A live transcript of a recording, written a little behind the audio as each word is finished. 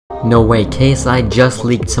No way, KSI just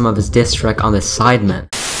leaked some of his diss track on the Sidemen.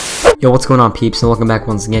 Yo, what's going on, peeps, and welcome back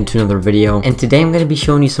once again to another video. And today I'm going to be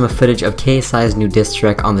showing you some footage of KSI's new diss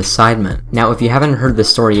track on the Sidemen. Now, if you haven't heard the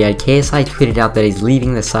story yet, KSI tweeted out that he's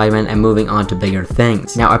leaving the Sidemen and moving on to bigger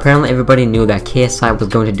things. Now, apparently everybody knew that KSI was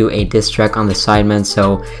going to do a diss track on the Sidemen,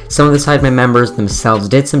 so some of the Sidemen members themselves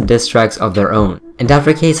did some diss tracks of their own. And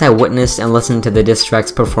after KSI witnessed and listened to the diss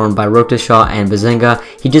tracks performed by Shaw and Behzinga,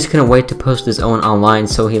 he just couldn't wait to post his own online,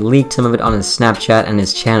 so he leaked some of it on his Snapchat and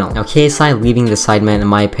his channel. Now, KSI leaving the Sidemen, in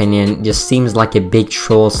my opinion, just seems like a big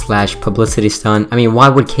troll slash publicity stunt. I mean, why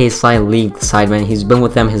would KSI leave the Sidemen? He's been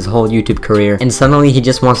with them his whole YouTube career, and suddenly he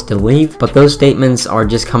just wants to leave? But those statements are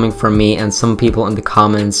just coming from me and some people in the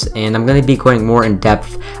comments, and I'm going to be going more in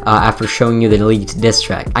depth after showing you the leaked diss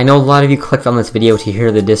track. I know a lot of you clicked on this video to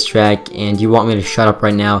hear the diss track, and you want me to shut up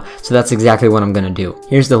right now, so that's exactly what I'm gonna do.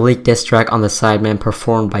 Here's the leaked diss track on the Sidemen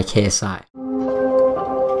performed by KSI. You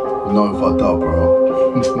know you fucked up,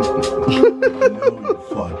 bro. You know you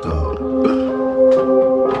fucked up.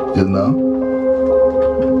 You know?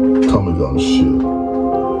 Tell me that shit.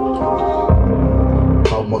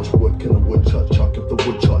 How much wood can a woodchuck chuck if the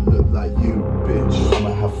woodchuck look like you, bitch?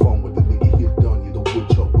 I'ma have fun with the nigga here done, you the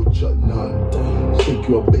woodchuck none. Think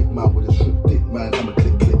you're a big man with a strip dick, man. I'ma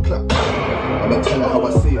click, click, clap. I'ma tell her how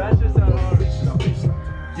I see it.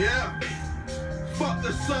 Yeah, fuck the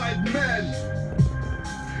Sidemen.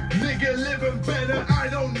 Nigga living better, I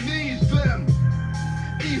don't need them.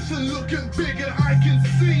 Ethan looking bigger, I can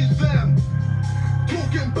see them.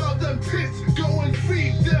 Talking about them tits, go and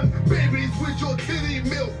feed them babies with your titty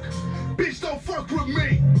milk. Bitch, don't fuck with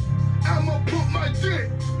me. I'ma put my dick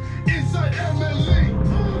inside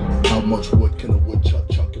MLE. How much wood can a woodchuck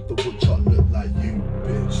chuck if the woodchuck look like you,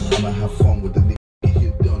 bitch? I'ma have fun with the nigga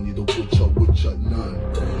here done, you the woodchuck none.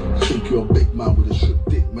 Think you're a big man with a strip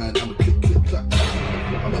dick, man. I'ma click, click, clap.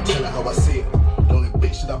 I'ma tell her how I see it. Don't let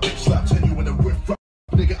bitch that bitch slap. Turn you in a riff rap.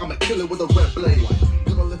 Nigga, I'ma kill it with a red blade.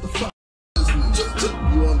 Gonna let the fuck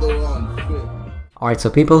you on the run. Alright,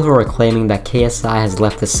 so people who are claiming that KSI has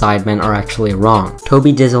left the Sidemen are actually wrong.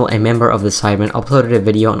 Toby Dizzle, a member of the Sidemen, uploaded a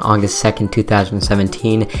video on August 2nd,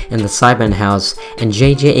 2017 in the Sidemen house, and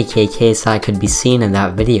JJ aka KSI could be seen in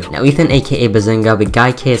that video. Now, Ethan aka Behzinga, the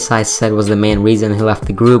guy KSI said was the main reason he left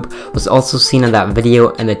the group, was also seen in that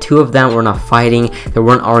video, and the two of them were not fighting, they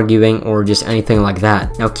weren't arguing, or just anything like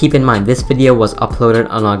that. Now, keep in mind, this video was uploaded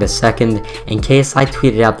on August 2nd, and KSI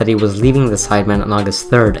tweeted out that he was leaving the Sidemen on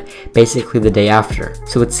August 3rd, basically the day after.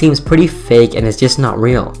 So it seems pretty fake and it's just not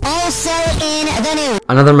real. Also in the news,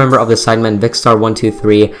 another member of the Sidemen,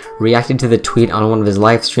 Vicstar123, reacted to the tweet on one of his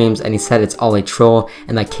live streams, and he said it's all a troll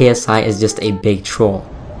and that KSI is just a big troll.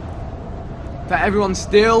 That everyone's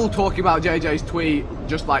still talking about JJ's tweet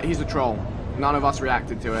just like he's a troll. None of us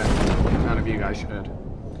reacted to it. None of you guys should.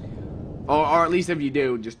 Or at least if you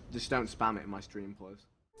do, just don't spam it in my stream, please.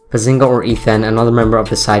 Behzinga, or Ethan, another member of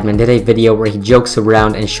the Sidemen, did a video where he jokes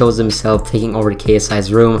around and shows himself taking over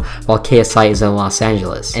KSI's room while KSI is in Los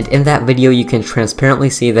Angeles. And in that video you can transparently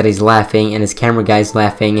see that he's laughing and his camera guy's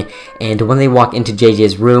laughing, and when they walk into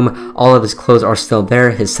JJ's room, all of his clothes are still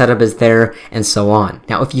there, his setup is there, and so on.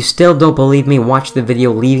 Now, if you still don't believe me, watch the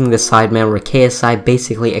video leaving the Sidemen where KSI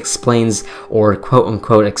basically explains, or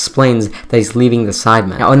quote-unquote explains, that he's leaving the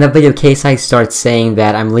Sidemen. Now, in that video, KSI starts saying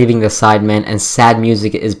that I'm leaving the Sidemen and sad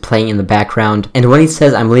music is playing in the background, and when he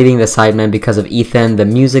says I'm leaving the Sidemen because of Ethan, the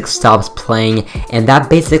music stops playing, and that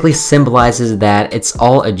basically symbolizes that it's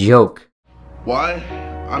all a joke. Why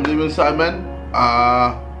I'm leaving Sidemen?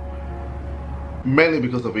 Mainly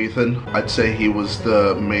because of Ethan. I'd say he was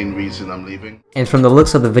the main reason I'm leaving. And from the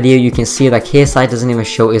looks of the video, you can see that KSI doesn't even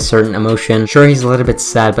show a certain emotion. Sure, he's a little bit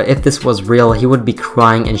sad, but if this was real, he would be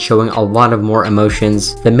crying and showing a lot of more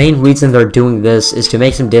emotions. The main reason they're doing this is to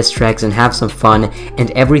make some diss tracks and have some fun, and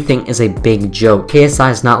everything is a big joke. KSI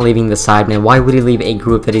is not leaving the Sidemen. Why would he leave a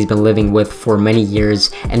group that he's been living with for many years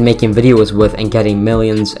and making videos with and getting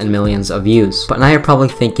millions and millions of views? But now you're probably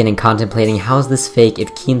thinking and contemplating, how is this fake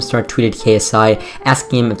if Keemstar tweeted KSI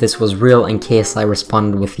asking him if this was real, and KSI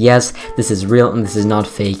responded with yes, this is real and this is not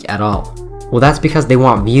fake at all. Well, that's because they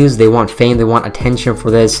want views, they want fame, they want attention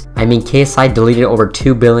for this. I mean, KSI deleted over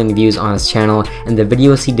 2 billion views on his channel, and the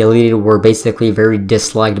videos he deleted were basically very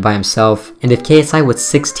disliked by himself. And if KSI with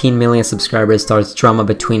 16 million subscribers starts drama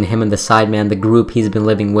between him and the Sidemen, the group he's been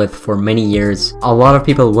living with for many years, a lot of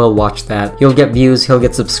people will watch that. He'll get views, he'll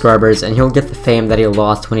get subscribers, and he'll get the fame that he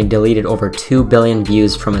lost when he deleted over 2 billion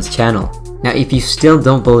views from his channel. Now, if you still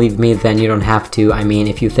don't believe me, then you don't have to. I mean,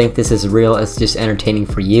 if you think this is real, it's just entertaining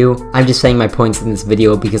for you. I'm just saying my points in this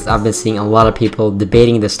video because I've been seeing a lot of people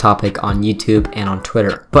debating this topic on YouTube and on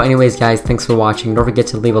Twitter. But anyways guys, thanks for watching. Don't forget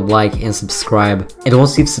to leave a like and subscribe. And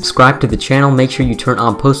once you've subscribed to the channel, make sure you turn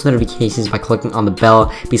on post notifications by clicking on the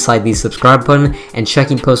bell beside the subscribe button and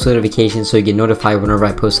checking post notifications so you get notified whenever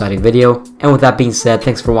I post out a video. And with that being said,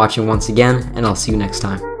 thanks for watching once again, and I'll see you next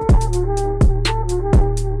time.